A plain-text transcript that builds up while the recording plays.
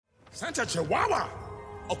Santa Chihuahua.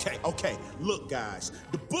 Okay. Look, guys,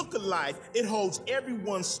 the Book of Life, it holds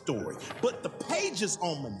everyone's story, but the pages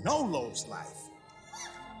on Manolo's life,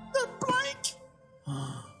 they're blank.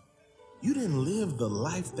 You didn't live the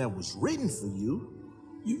life that was written for you.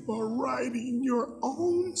 You are writing your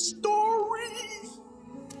own story.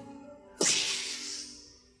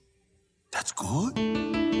 That's good.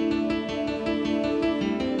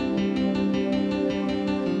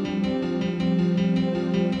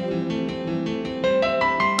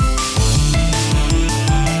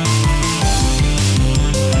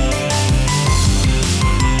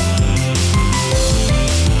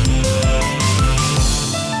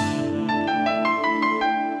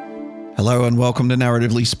 Hello and welcome to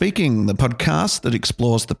Narratively Speaking, the podcast that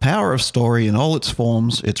explores the power of story in all its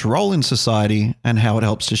forms, its role in society, and how it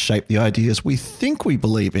helps to shape the ideas we think we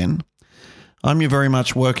believe in. I'm your very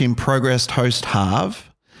much work in progress host, Harv,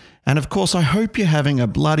 and of course I hope you're having a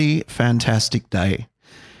bloody fantastic day.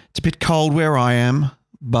 It's a bit cold where I am,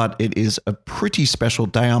 but it is a pretty special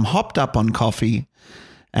day. I'm hopped up on coffee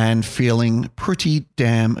and feeling pretty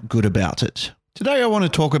damn good about it. Today I want to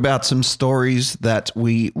talk about some stories that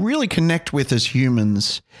we really connect with as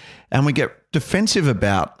humans and we get defensive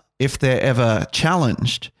about if they're ever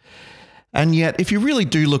challenged. And yet, if you really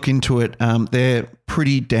do look into it, they're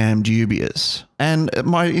pretty damn dubious. And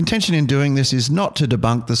my intention in doing this is not to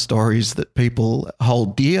debunk the stories that people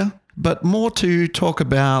hold dear, but more to talk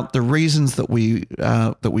about the reasons that we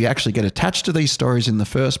actually get attached to these stories in the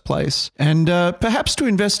first place, and perhaps to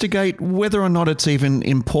investigate whether or not it's even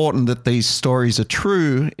important that these stories are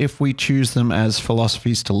true if we choose them as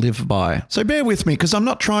philosophies to live by. So bear with me, because I'm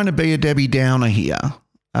not trying to be a Debbie Downer here.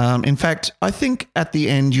 In fact, I think at the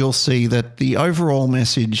end you'll see that the overall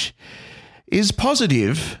message is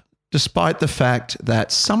positive, despite the fact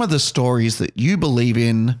that some of the stories that you believe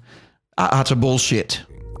in are utter bullshit.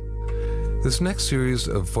 This next series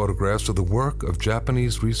of photographs are the work of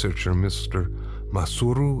Japanese researcher Mr.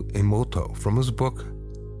 Masaru Emoto from his book,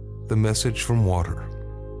 The Message from Water.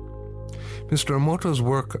 Mr. Emoto's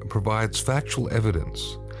work provides factual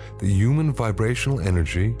evidence that human vibrational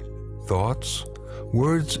energy, thoughts,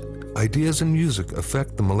 words, ideas, and music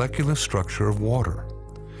affect the molecular structure of water.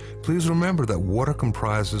 Please remember that water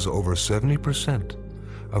comprises over 70%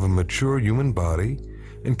 of a mature human body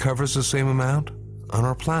and covers the same amount on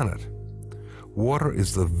our planet. Water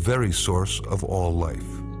is the very source of all life.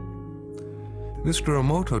 Mr.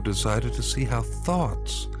 Emoto decided to see how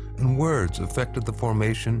thoughts and words affected the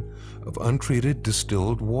formation of untreated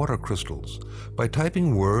distilled water crystals by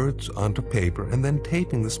typing words onto paper and then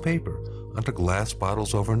taping this paper onto glass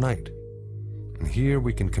bottles overnight. And here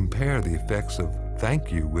we can compare the effects of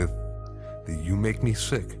thank you with the you make me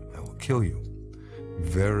sick, I will kill you.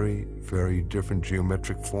 Very, very different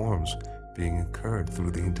geometric forms being incurred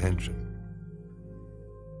through the intention.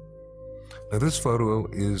 Now this photo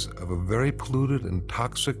is of a very polluted and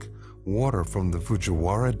toxic water from the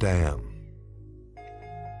Fujiwara Dam.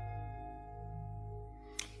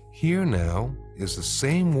 Here now is the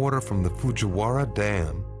same water from the Fujiwara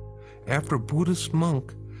Dam after a Buddhist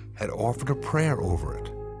monk had offered a prayer over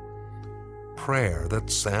it. Prayer, that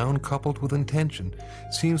sound coupled with intention,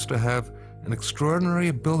 seems to have an extraordinary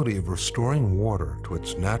ability of restoring water to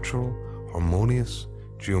its natural, harmonious,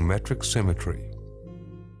 geometric symmetry.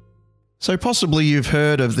 So possibly you've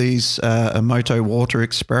heard of these Emoto water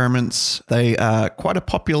experiments. They are quite a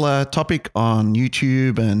popular topic on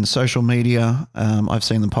YouTube and social media. I've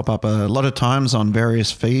seen them pop up a lot of times on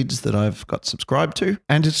various feeds that I've got subscribed to.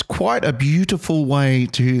 And it's quite a beautiful way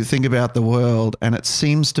to think about the world, and it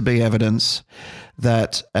seems to be evidence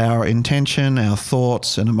that our intention, our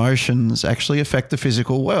thoughts and emotions actually affect the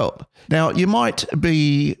physical world. Now, you might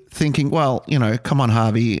be thinking, well, come on,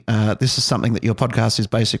 Harvey, this is something that your podcast is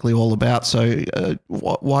basically all about. So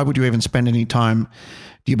why would you even spend any time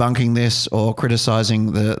debunking this or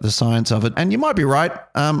criticizing the science of it? And you might be right.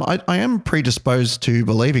 I am predisposed to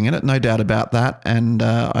believing in it, no doubt about that. And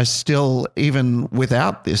I still, even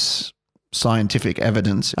without this scientific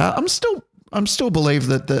evidence, I'm still believe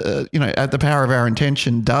that the power of our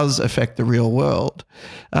intention does affect the real world.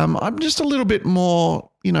 I'm just a little bit more,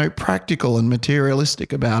 practical and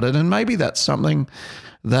materialistic about it. And maybe that's something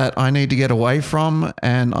that I need to get away from.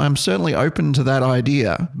 And I'm certainly open to that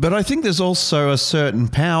idea. But I think there's also a certain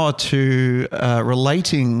power to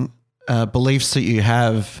relating beliefs that you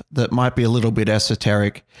have that might be a little bit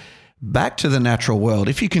esoteric back to the natural world.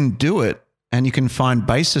 If you can do it and you can find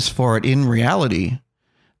basis for it in reality,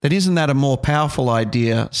 then isn't that a more powerful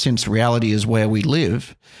idea, since reality is where we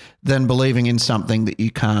live, than believing in something that you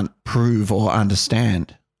can't prove or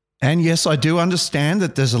understand? And yes, I do understand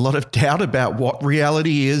that there's a lot of doubt about what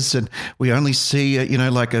reality is, and we only see,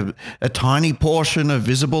 like a tiny portion of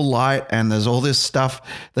visible light, and there's all this stuff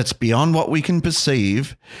that's beyond what we can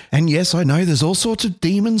perceive. And yes, I know there's all sorts of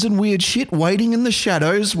demons and weird shit waiting in the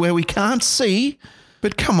shadows where we can't see.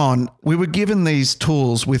 But come on, we were given these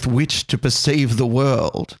tools with which to perceive the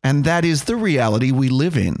world, and that is the reality we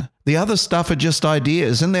live in. The other stuff are just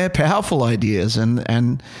ideas, and they're powerful ideas,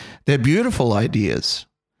 and they're beautiful ideas.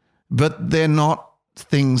 But they're not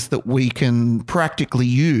things that we can practically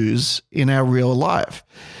use in our real life.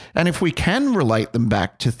 And if we can relate them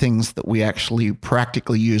back to things that we actually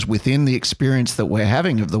practically use within the experience that we're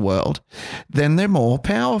having of the world, then they're more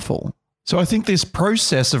powerful. So I think this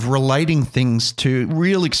process of relating things to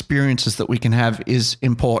real experiences that we can have is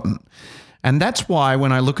important. And that's why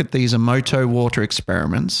when I look at these Emoto water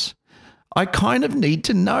experiments, I kind of need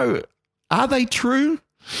to know, are they true?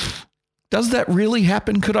 Does that really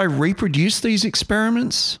happen? Could I reproduce these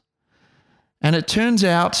experiments? And it turns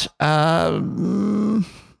out,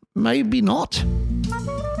 maybe not.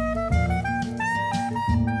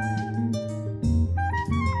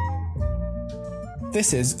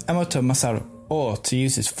 This is Emoto Masaru, or to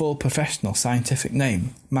use his full professional scientific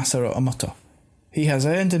name, Masaru Emoto. He has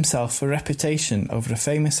earned himself a reputation over a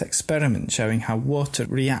famous experiment showing how water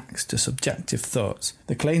reacts to subjective thoughts.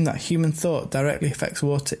 The claim that human thought directly affects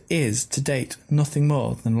water is, to date, nothing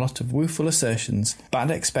more than a lot of woeful assertions,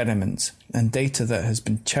 bad experiments, and data that has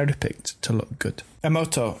been cherry-picked to look good.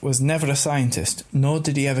 Emoto was never a scientist, nor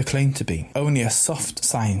did he ever claim to be, only a soft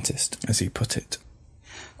scientist, as he put it.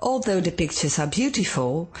 Although the pictures are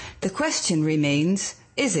beautiful, the question remains,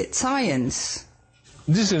 is it science?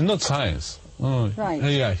 This is not science. Right.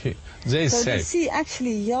 Yeah, they so say. You see,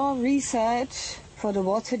 actually, your research for the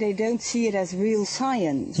water, they don't see it as real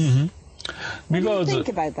science. Mm-hmm. What do you think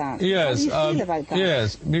about that? Yes, How do you feel about that?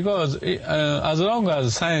 Yes, because as long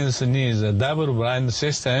as science needs a double-blind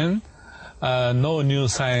system, no new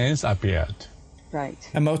science appeared. Right.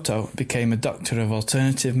 Emoto became a doctor of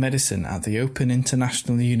alternative medicine at the Open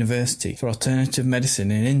International University for Alternative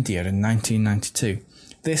Medicine in India in 1992.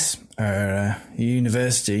 This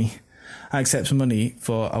university accepts money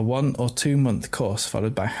for a 1 or 2 month course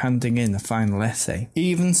followed by handing in a final essay.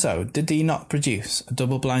 Even so, did he not produce a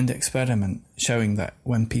double-blind experiment showing that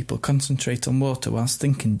when people concentrate on water whilst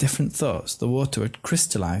thinking different thoughts, the water would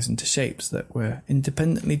crystallise into shapes that were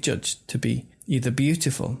independently judged to be either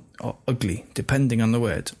beautiful or ugly, depending on the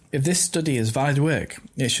word? If this study is valid work,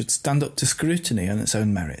 it should stand up to scrutiny on its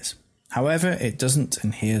own merits. However, it doesn't,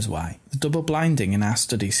 and here's why. The double blinding in our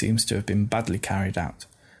study seems to have been badly carried out.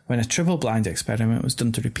 When a triple-blind experiment was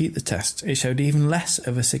done to repeat the test, it showed even less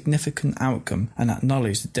of a significant outcome and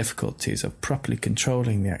acknowledged the difficulties of properly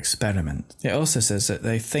controlling the experiment. It also says that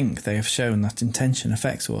they think they have shown that intention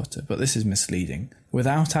affects water, but this is misleading.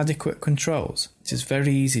 Without adequate controls, it is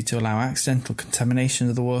very easy to allow accidental contamination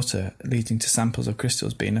of the water, leading to samples of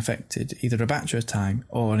crystals being affected either a batch at a time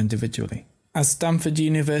or individually. As Stanford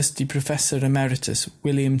University Professor Emeritus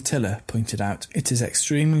William Tiller pointed out, it is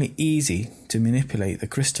extremely easy to manipulate the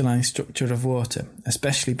crystalline structure of water,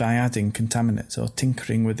 especially by adding contaminants or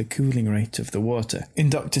tinkering with the cooling rate of the water. In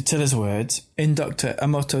Dr. Tiller's words, in Dr.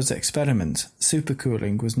 Emoto's experiments,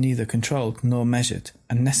 supercooling was neither controlled nor measured,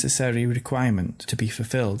 a necessary requirement to be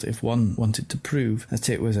fulfilled if one wanted to prove that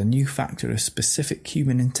it was a new factor of specific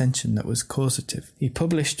human intention that was causative. He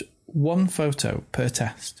published 1 photo per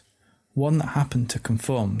test, one that happened to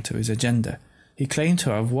conform to his agenda. He claimed to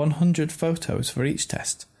have 100 photos for each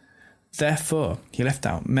test. Therefore, he left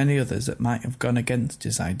out many others that might have gone against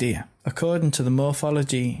his idea. According to the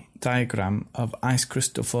morphology diagram of ice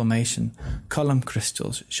crystal formation, column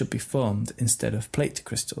crystals should be formed instead of plate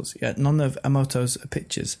crystals, yet none of Emoto's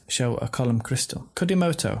pictures show a column crystal. Could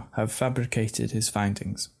Emoto have fabricated his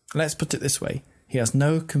findings? Let's put it this way, he has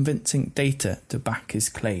no convincing data to back his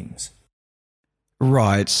claims.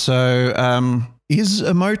 Right, so is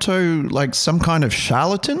Emoto like some kind of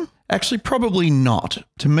charlatan? Actually, probably not.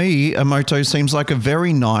 To me, Emoto seems like a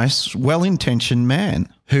very nice, well-intentioned man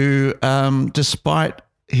who, despite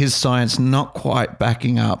his science not quite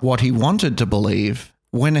backing up what he wanted to believe,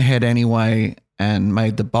 went ahead anyway and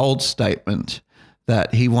made the bold statement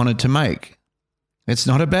that he wanted to make. It's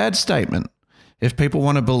not a bad statement. If people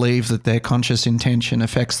want to believe that their conscious intention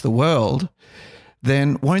affects the world,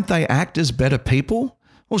 then won't they act as better people?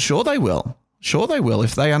 Well, sure they will. Sure they will.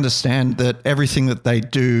 If they understand that everything that they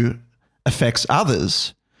do affects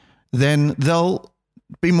others, then they'll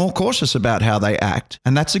be more cautious about how they act.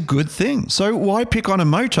 And that's a good thing. So why pick on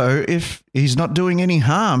Emoto if he's not doing any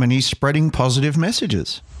harm and he's spreading positive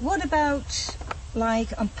messages? What about,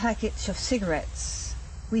 like, a package of cigarettes?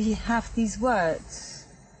 we have these words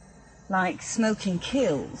like smoking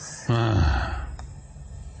kills.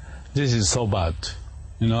 This is so bad,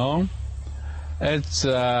 you know. It's,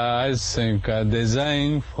 I think,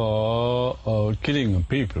 designed for killing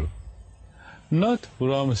people. Not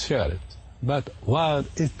from cigarette, but what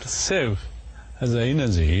itself has the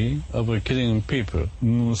energy of killing people.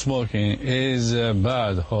 Smoking is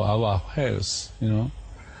bad for our health, you know.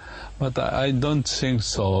 But I don't think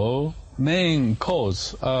so. Main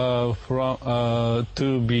cause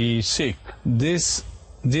to be sick. These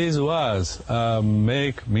words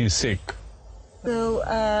make me sick. So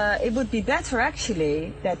it would be better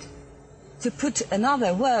actually to put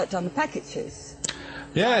another word on the packages.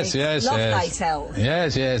 Yes, like yes, love yes. thyself.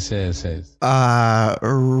 Yes.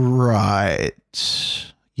 Right.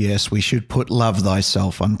 Yes, we should put love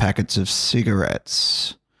thyself on packets of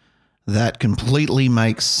cigarettes. That completely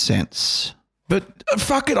makes sense. But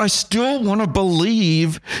fuck it, I still want to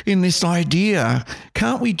believe in this idea.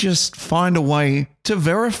 Can't we just find a way to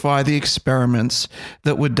verify the experiments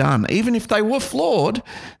that were done? Even if they were flawed,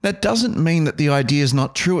 that doesn't mean that the idea is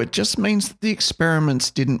not true. It just means that the experiments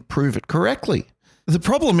didn't prove it correctly. The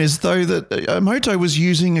problem is, though, that Emoto was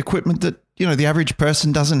using equipment that, you know, the average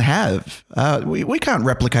person doesn't have. We can't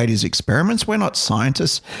replicate his experiments. We're not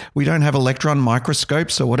scientists. We don't have electron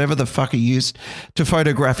microscopes or whatever the fuck he used to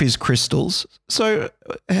photograph his crystals. So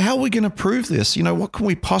how are we going to prove this? You know, what can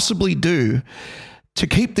we possibly do to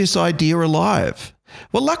keep this idea alive?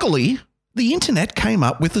 Well, luckily, the internet came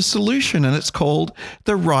up with a solution, and it's called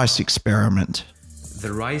the Rice experiment.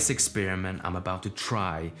 The Rice experiment I'm about to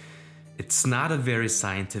try, it's not a very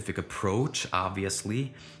scientific approach,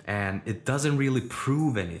 obviously, and it doesn't really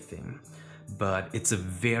prove anything, but it's a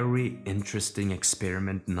very interesting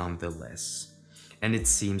experiment nonetheless, and it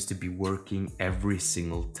seems to be working every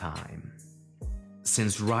single time.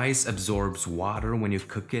 Since rice absorbs water when you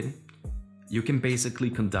cook it, you can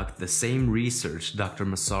basically conduct the same research Dr.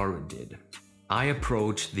 Masaru did. I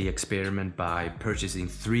approached the experiment by purchasing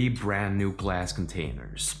 3 brand new glass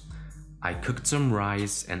containers. I cooked some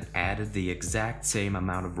rice and added the exact same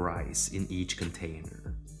amount of rice in each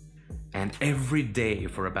container. And every day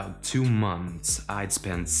for about 2 months, I'd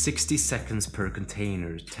spend 60 seconds per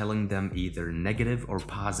container telling them either negative or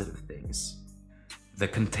positive things. The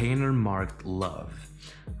container marked love.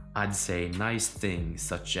 I'd say nice things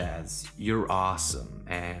such as, "You're awesome"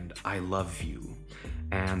 and "I love you."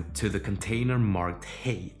 And to the container marked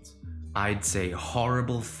hate, I'd say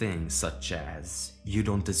horrible things such as, "You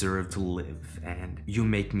don't deserve to live" and "You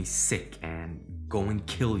make me sick" and "Go and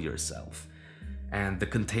kill yourself." And the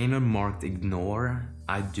container marked ignore,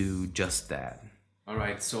 I'd do just that.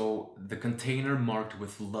 Alright, so the container marked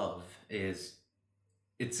with love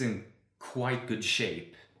it's in quite good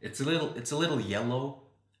shape. It's a little yellow,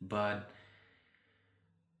 but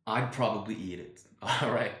I'd probably eat it.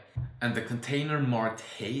 Alright. And the container marked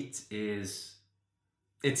hate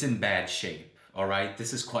it's in bad shape, alright?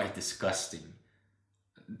 This is quite disgusting.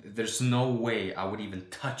 There's no way I would even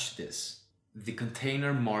touch this. The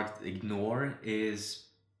container marked ignore it's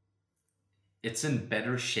in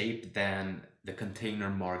better shape than the container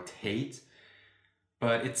marked hate,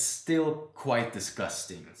 but it's still quite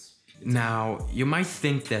disgusting. Now, you might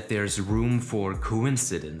think that there's room for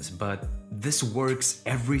coincidence, but this works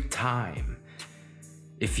every time.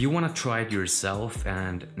 If you want to try it yourself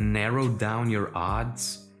and narrow down your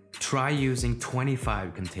odds, try using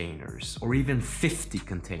 25 containers or even 50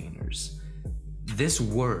 containers. This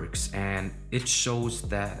works, and it shows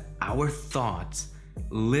that our thoughts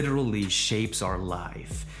literally shapes our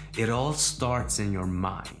life. It all starts in your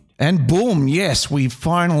mind. And boom, yes, we've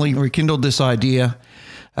finally rekindled this idea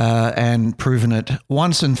and proven it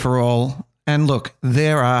once and for all. And look,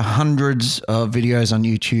 there are hundreds of videos on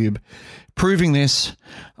YouTube proving this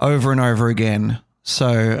over and over again.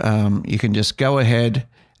 So you can just go ahead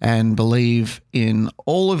and believe in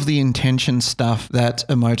all of the intention stuff that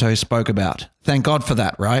Emoto spoke about. Thank God for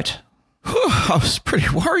that, right? Whew, I was pretty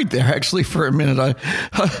worried there actually for a minute. I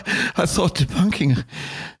thought debunking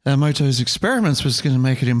Emoto's experiments was going to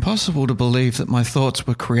make it impossible to believe that my thoughts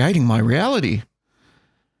were creating my reality.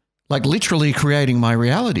 Like literally creating my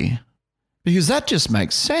reality. Because that just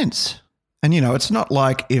makes sense. And, you know, it's not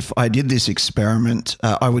like if I did this experiment,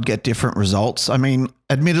 I would get different results. I mean,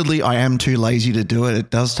 admittedly, I am too lazy to do it. It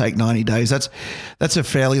does take 90 days. That's a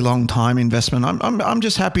fairly long time investment. I'm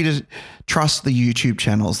just happy to trust the YouTube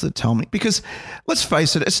channels that tell me. Because let's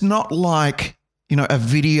face it, it's not like, you know, a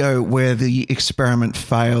video where the experiment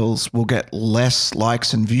fails will get less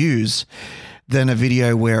likes and views than a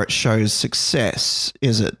video where it shows success,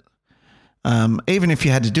 is it? Even if you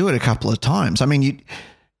had to do it a couple of times. I mean,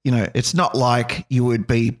 it's not like you would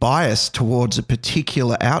be biased towards a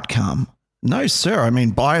particular outcome. No, sir. I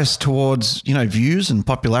mean, biased towards, views and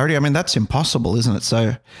popularity. I mean, that's impossible, isn't it?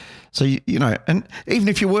 So, and even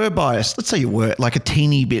if you were biased, let's say you were like a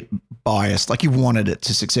teeny bit biased, like you wanted it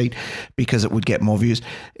to succeed because it would get more views.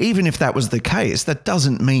 Even if that was the case, that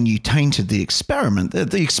doesn't mean you tainted the experiment.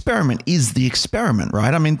 The experiment is the experiment,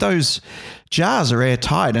 right? I mean, those jars are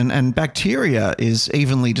airtight and bacteria is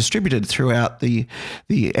evenly distributed throughout the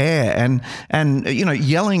air. And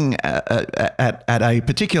yelling at a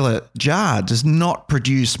particular jar does not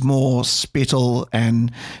produce more spittle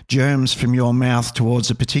and germs from your mouth towards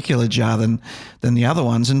a particular jar than the other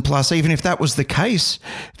ones. And plus, even if that was the case,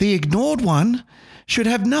 the ignored one should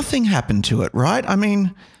have nothing happen to it, right? I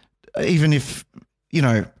mean, even if,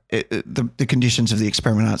 the conditions of the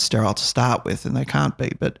experiment aren't sterile to start with, and they can't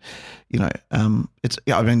be, but,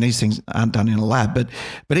 these things aren't done in a lab,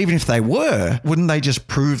 but even if they were, wouldn't they just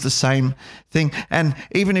prove the same thing? And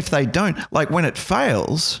even if they don't, like when it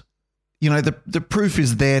fails, the proof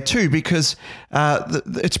is there too, because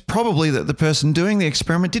it's probably that the person doing the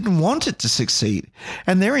experiment didn't want it to succeed,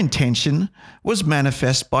 and their intention was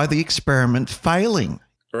manifest by the experiment failing.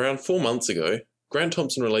 Around 4 months ago, Grant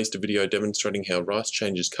Thompson released a video demonstrating how rice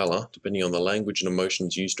changes colour depending on the language and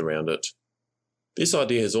emotions used around it. This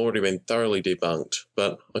idea has already been thoroughly debunked,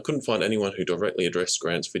 but I couldn't find anyone who directly addressed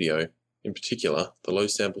Grant's video, in particular, the low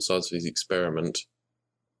sample size of his experiment.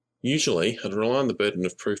 Usually, I'd rely on the burden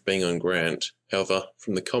of proof being on Grant. However,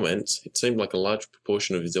 from the comments, it seemed like a large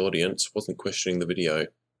proportion of his audience wasn't questioning the video.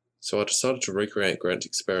 So I decided to recreate Grant's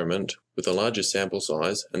experiment with a larger sample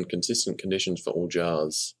size and consistent conditions for all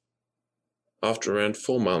jars. After around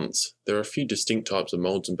 4 months, there are a few distinct types of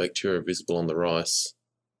moulds and bacteria visible on the rice.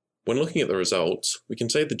 When looking at the results, we can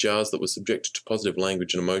see the jars that were subjected to positive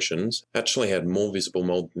language and emotions actually had more visible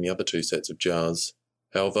mould than the other two sets of jars.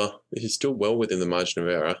 However, this is still well within the margin of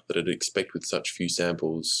error that I'd expect with such few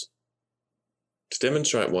samples. To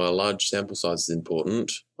demonstrate why a large sample size is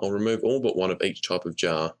important, I'll remove all but one of each type of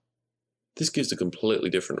jar. This gives a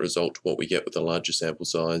completely different result to what we get with a larger sample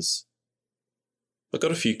size. I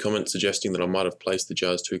got a few comments suggesting that I might have placed the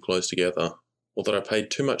jars too close together, or that I paid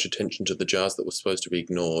too much attention to the jars that were supposed to be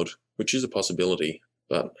ignored, which is a possibility,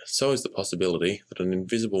 but so is the possibility that an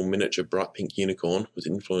invisible miniature bright pink unicorn was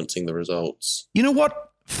influencing the results. You know what?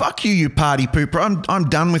 Fuck you, you party pooper. I'm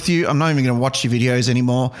done with you. I'm not even going to watch your videos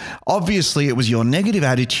anymore. Obviously, it was your negative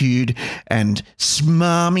attitude and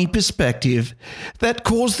smarmy perspective that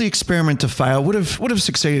caused the experiment to fail. Would have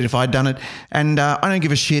succeeded if I'd done it. And I don't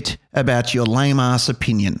give a shit about your lame-ass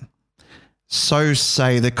opinion. So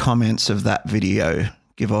say the comments of that video,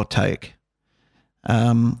 give or take.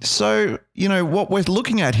 So, what we're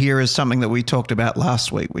looking at here is something that we talked about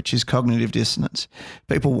last week, which is cognitive dissonance.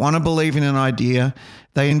 People want to believe in an idea.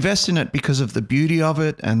 They invest in it because of the beauty of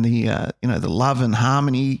it and the love and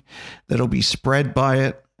harmony that'll be spread by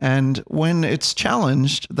it. And when it's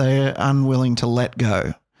challenged, they're unwilling to let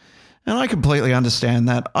go. And I completely understand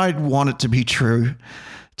that. I'd want it to be true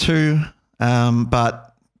too,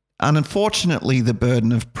 but unfortunately, the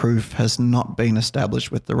burden of proof has not been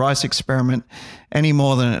established with the rice experiment any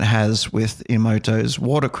more than it has with Emoto's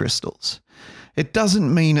water crystals. It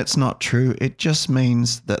doesn't mean it's not true. It just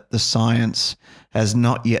means that the science has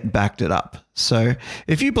not yet backed it up. So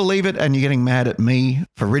if you believe it and you're getting mad at me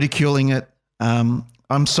for ridiculing it,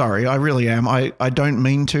 I'm sorry. I really am. I don't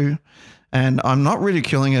mean to. And I'm not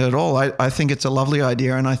ridiculing it at all. I think it's a lovely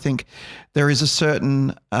idea, and I think there is a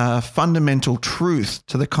certain fundamental truth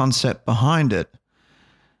to the concept behind it.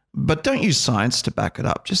 But don't use science to back it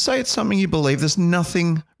up. Just say it's something you believe. There's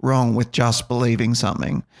nothing wrong with just believing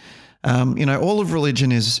something. All of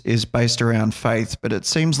religion is based around faith, but it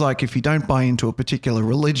seems like if you don't buy into a particular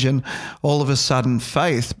religion, all of a sudden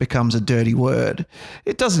faith becomes a dirty word.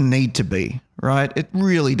 It doesn't need to be, right? It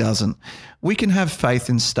really doesn't. We can have faith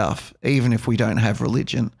in stuff even if we don't have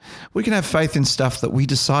religion. We can have faith in stuff that we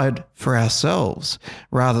decide for ourselves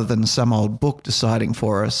rather than some old book deciding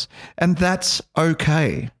for us, and that's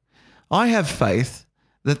okay. I have faith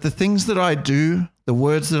that the things that I do, the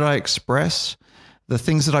words that I express, the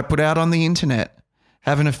things that I put out on the internet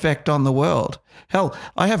have an effect on the world. Hell,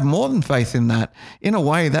 I have more than faith in that. In a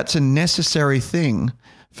way, that's a necessary thing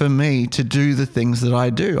for me to do the things that I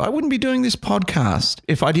do. I wouldn't be doing this podcast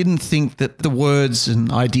if I didn't think that the words and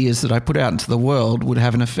ideas that I put out into the world would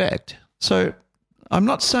have an effect. So I'm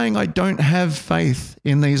not saying I don't have faith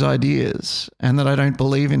in these ideas and that I don't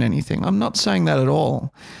believe in anything. I'm not saying that at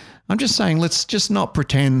all. I'm just saying let's just not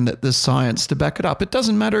pretend that there's science to back it up. It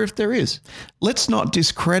doesn't matter if there is. Let's not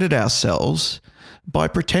discredit ourselves by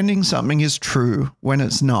pretending something is true when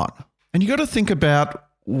it's not. And you got to think about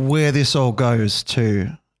where this all goes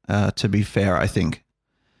to be fair, I think.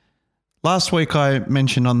 Last week I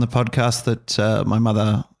mentioned on the podcast that my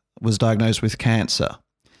mother was diagnosed with cancer.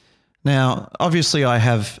 Now, obviously I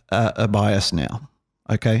have a bias now,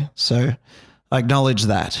 okay? So I acknowledge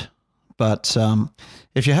that. But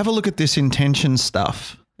if you have a look at this intention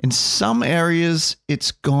stuff, in some areas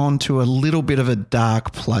it's gone to a little bit of a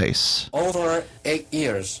dark place. Over 8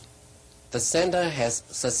 years, the center has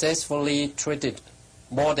successfully treated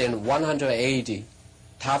more than 180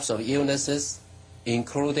 types of illnesses,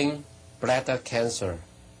 including bladder cancer.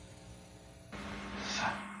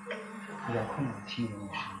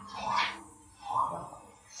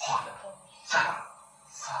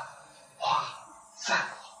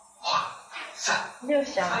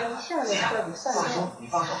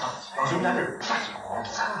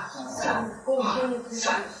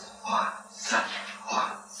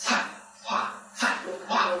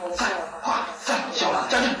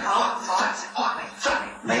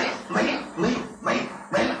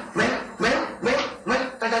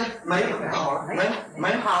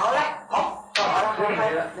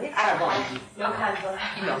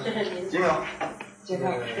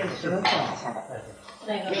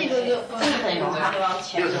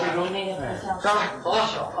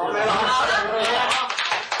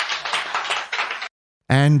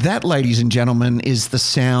 And that, ladies and gentlemen, is the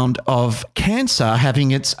sound of cancer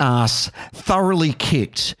having its ass thoroughly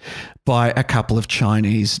kicked by a couple of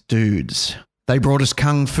Chinese dudes. They brought us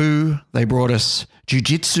kung fu, they brought us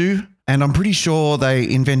jiu-jitsu, and I'm pretty sure they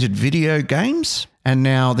invented video games, and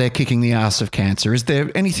now they're kicking the ass of cancer. Is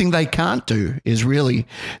there anything they can't do is really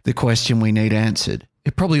the question we need answered.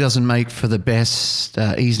 It probably doesn't make for the best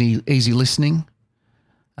easy listening,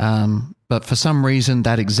 but for some reason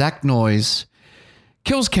that exact noise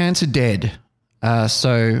kills cancer dead.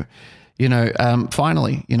 So,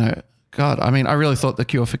 finally, God, I mean, I really thought the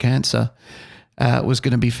cure for cancer was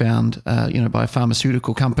going to be found, by a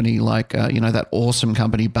pharmaceutical company like, that awesome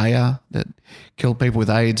company Bayer that killed people with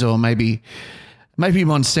AIDS, or maybe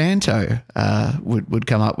Monsanto would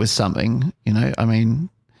come up with something. I mean,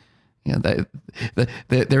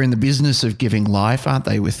 they're in the business of giving life, aren't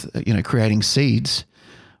they? With creating seeds.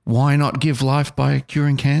 Why not give life by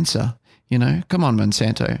curing cancer? Come on,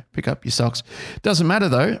 Monsanto, pick up your socks. Doesn't matter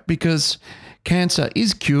though, because cancer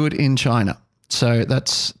is cured in China. So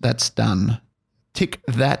that's done. Tick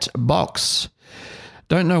that box.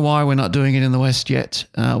 Don't know why we're not doing it in the West yet.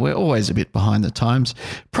 We're always a bit behind the times.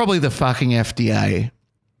 Probably the fucking FDA.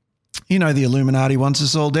 The Illuminati wants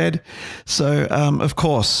us all dead. So, of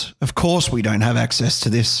course we don't have access to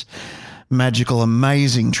this magical,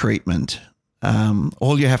 amazing treatment.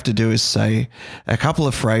 All you have to do is say a couple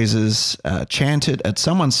of phrases, chant it at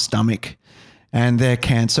someone's stomach, and their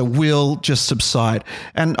cancer will just subside.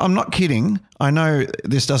 And I'm not kidding. I know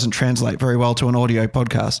this doesn't translate very well to an audio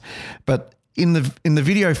podcast, but in the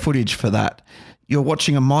video footage for that, you're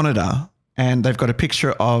watching a monitor and they've got a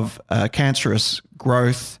picture of cancerous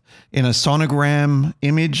growth in a sonogram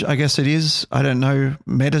image, I guess it is. I don't know,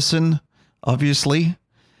 medicine, obviously.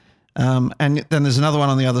 And then there's another one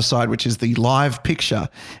on the other side, which is the live picture,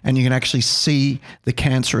 and you can actually see the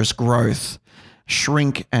cancerous growth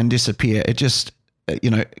shrink and disappear. It just,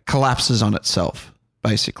 collapses on itself,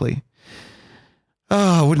 basically.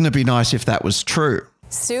 Oh, wouldn't it be nice if that was true?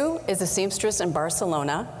 Sue is a seamstress in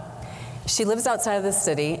Barcelona. She lives outside of the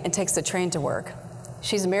city and takes the train to work.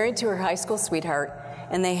 She's married to her high school sweetheart,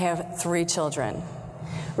 and they have 3 children.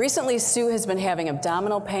 Recently, Sue has been having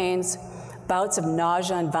abdominal pains, bouts of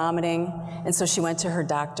nausea and vomiting, and so she went to her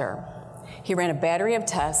doctor. He ran a battery of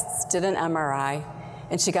tests, did an MRI,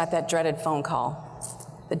 and she got that dreaded phone call.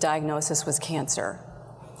 The diagnosis was cancer.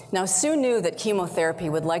 Now, Sue knew that chemotherapy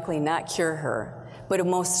would likely not cure her, but it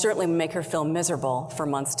most certainly would make her feel miserable for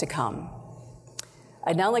months to come.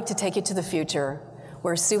 I'd now like to take you to the future,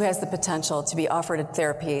 where Sue has the potential to be offered a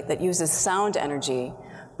therapy that uses sound energy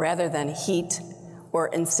rather than heat or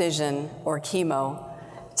incision or chemo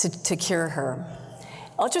to cure her.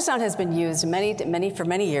 Ultrasound has been used for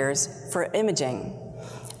many years for imaging,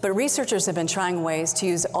 but researchers have been trying ways to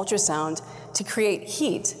use ultrasound to create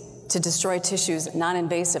heat to destroy tissues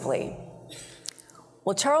non-invasively.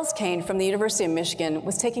 Well, Charles Kane from the University of Michigan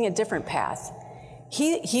was taking a different path.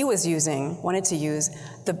 He wanted to use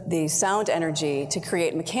the sound energy to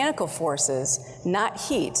create mechanical forces, not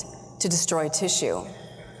heat, to destroy tissue.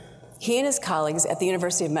 He and his colleagues at the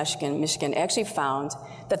University of Michigan actually found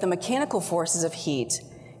that the mechanical forces of heat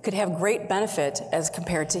could have great benefit as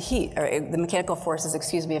compared to heat, or the mechanical forces,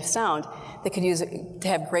 of sound, they could use to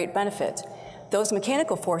have great benefit. Those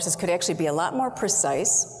mechanical forces could actually be a lot more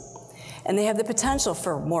precise, and they have the potential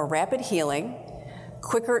for more rapid healing,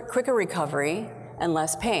 quicker recovery, and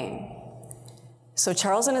less pain. So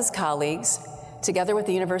Charles and his colleagues, together with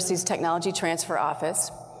the university's Technology Transfer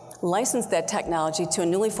Office, licensed that technology to a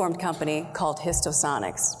newly formed company called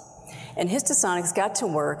Histosonics. And Histosonics got to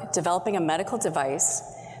work developing a medical device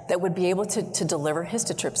that would be able to deliver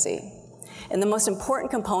histotripsy. And the most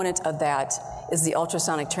important component of that is the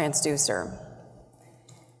ultrasonic transducer.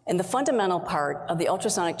 And the fundamental part of the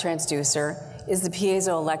ultrasonic transducer is the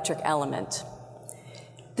piezoelectric element.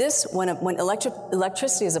 This, when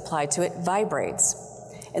electricity is applied to it, vibrates.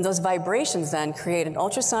 And those vibrations then create an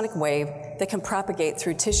ultrasonic wave that can propagate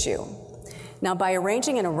through tissue. Now, by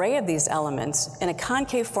arranging an array of these elements in a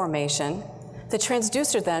concave formation, the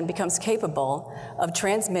transducer then becomes capable of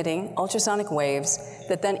transmitting ultrasonic waves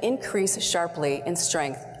that then increase sharply in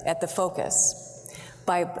strength at the focus.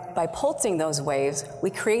 By pulsing those waves, we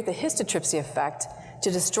create the histotripsy effect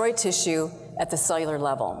to destroy tissue at the cellular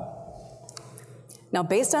level. Now,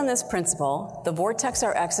 based on this principle, the Vortex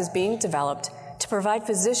RX is being developed to provide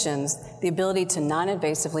physicians the ability to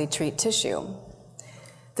non-invasively treat tissue.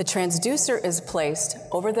 The transducer is placed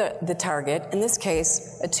over the target, in this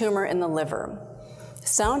case, a tumor in the liver.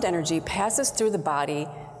 Sound energy passes through the body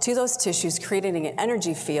to those tissues, creating an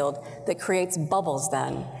energy field that creates bubbles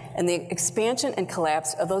then. And the expansion and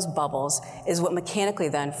collapse of those bubbles is what mechanically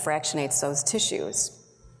then fractionates those tissues.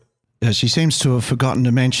 She seems to have forgotten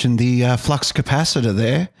to mention the flux capacitor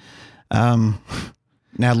there.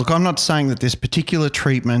 Now, look, I'm not saying that this particular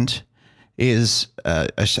treatment is a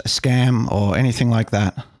scam or anything like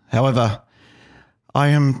that. However, I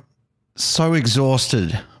am so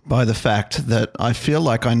exhausted by the fact that I feel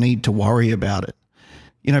like I need to worry about it.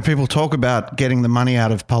 You know, people talk about getting the money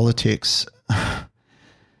out of politics.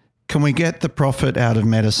 Can we get the profit out of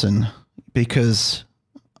medicine? Because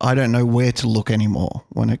I don't know where to look anymore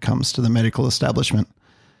when it comes to the medical establishment.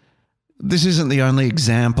 This isn't the only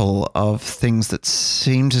example of things that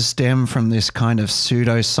seem to stem from this kind of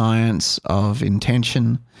pseudoscience of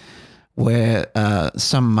intention where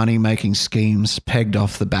some money-making schemes pegged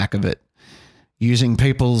off the back of it, using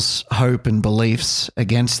people's hope and beliefs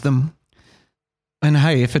against them. And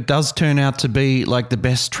hey, if it does turn out to be like the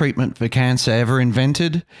best treatment for cancer ever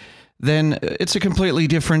invented, then it's a completely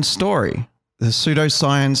different story. The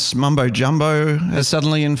pseudoscience mumbo-jumbo has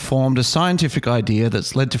suddenly informed a scientific idea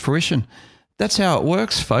that's led to fruition. That's how it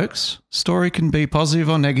works, folks. Story can be positive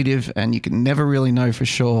or negative, and you can never really know for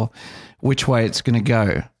sure which way it's going to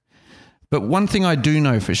go. But one thing I do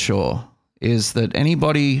know for sure is that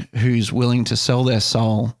anybody who's willing to sell their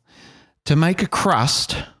soul to make a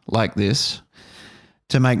crust like this,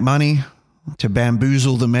 to make money, to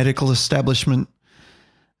bamboozle the medical establishment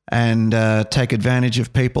and take advantage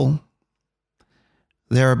of people,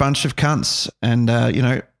 they're a bunch of cunts. And, you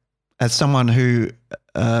know, as someone who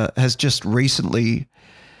has just recently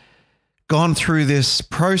gone through this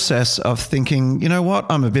process of thinking, you know what,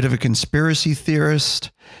 I'm a bit of a conspiracy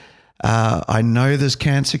theorist. I know there's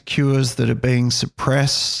cancer cures that are being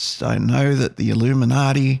suppressed. I know that the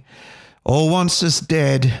Illuminati all wants us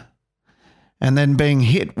dead. And then being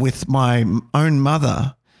hit with my own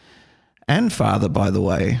mother and father, by the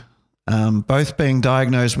way, both being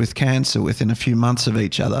diagnosed with cancer within a few months of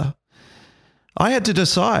each other, I had to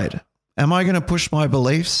decide, am I going to push my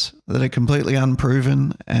beliefs that are completely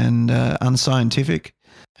unproven and unscientific?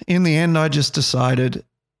 In the end, I just decided,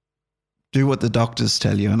 do what the doctors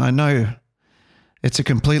tell you. And I know it's a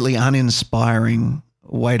completely uninspiring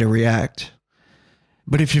way to react.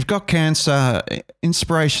 But if you've got cancer,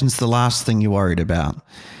 inspiration's the last thing you're worried about.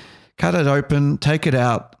 Cut it open, take it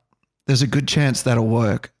out. There's a good chance that'll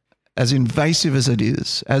work. As invasive as it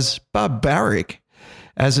is, as barbaric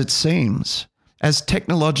as it seems, as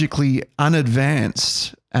technologically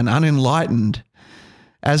unadvanced and unenlightened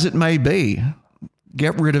as it may be,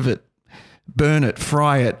 get rid of it, burn it,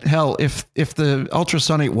 fry it. Hell, if the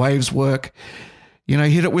ultrasonic waves work, you know,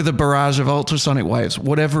 hit it with a barrage of ultrasonic waves.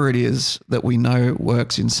 Whatever it is that we know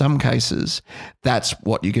works in some cases, that's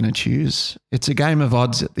what you're going to choose. It's a game of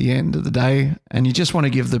odds at the end of the day, and you just want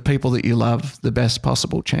to give the people that you love the best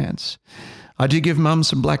possible chance. I did give Mum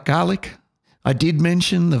some black garlic. I did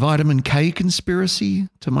mention the vitamin K conspiracy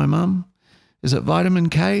to my mum. Is it vitamin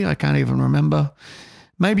K? I can't even remember.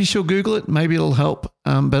 Maybe she'll Google it. Maybe it'll help,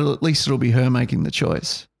 but at least it'll be her making the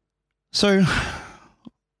choice. So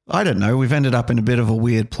I don't know. We've ended up in a bit of a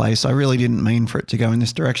weird place. I really didn't mean for it to go in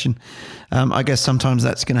this direction. I guess sometimes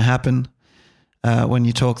that's going to happen when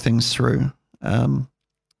you talk things through.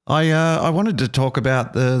 I wanted to talk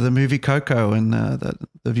about the movie Coco and the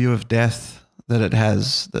view of death that it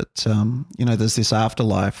has, that, you know, there's this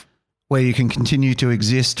afterlife where you can continue to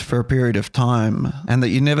exist for a period of time, and that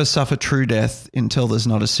you never suffer true death until there's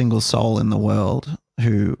not a single soul in the world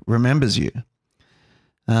who remembers you.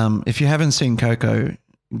 If you haven't seen Coco,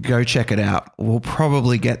 go check it out. We'll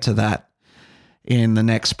probably get to that in the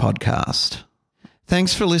next podcast.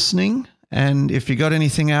 Thanks for listening. And if you got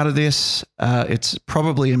anything out of this, it's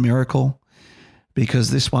probably a miracle,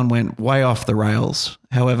 because this one went way off the rails.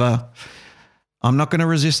 However, I'm not going to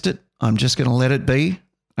resist it. I'm just going to let it be.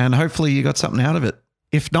 And hopefully you got something out of it.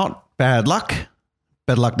 If not, bad luck.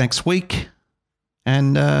 Better luck next week.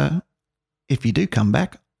 And if you do come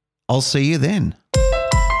back, I'll see you then.